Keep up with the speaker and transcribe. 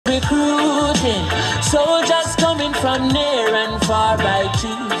Soldiers coming from near and far by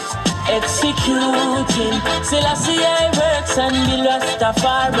choose, executing. Selassie works and the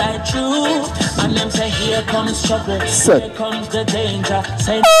Rastafari true. And them say here comes trouble, here comes the danger.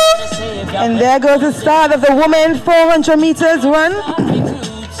 Say the savior. And there goes the start of the women 400 meters run.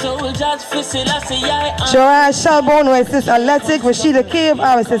 Soldiers for Selassie. Joanne Shelbourne, OSS Athletic, Rashida Cave,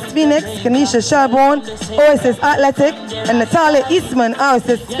 RSS Phoenix, Kenesha Shelbourne, OSS Athletic, and Natalia Eastman,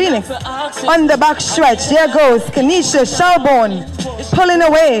 RSS Phoenix. On the back stretch, here goes Kenesha Shelbourne, pulling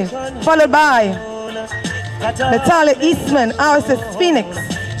away, followed by Natalia Eastman, RSS Phoenix,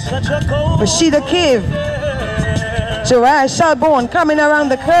 Rashida Cave, Joanne Shelbourne coming around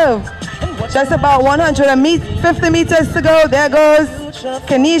the curve. Just about 150 meters to go. There goes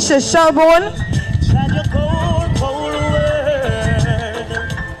Kenesha Shelbourne.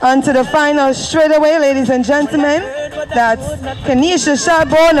 On to the final straightaway, ladies and gentlemen. That's Kenesha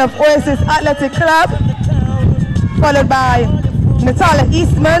Shelbourne of OSS Athletic Club, followed by Natalia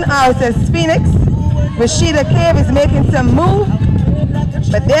Eastman, RSS Phoenix. Rashida Cave is making some move.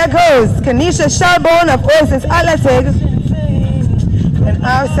 But there goes Kenesha Shelbourne of OSS Athletic and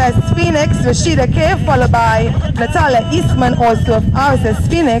RSS Phoenix, Rashida Cave, followed by Natalia Eastman, also of RSS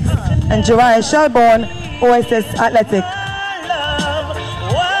Phoenix, and Jariah Shelbourne, OSS Athletic.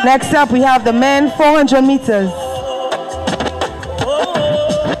 Next up, we have the men 400 meters.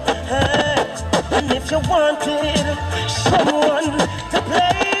 And if you wanted someone to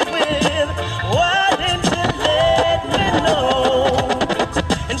play with, why didn't you let me know?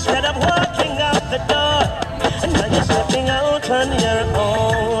 Instead of walking out the door, and now you're stepping out on your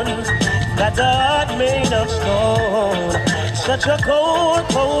own. That heart made of stone, such a cold,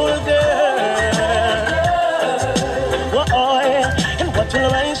 cold girl. And what will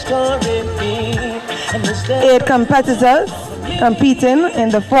my story be? 8 competitors competing in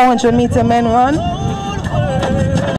the 400 meter men run.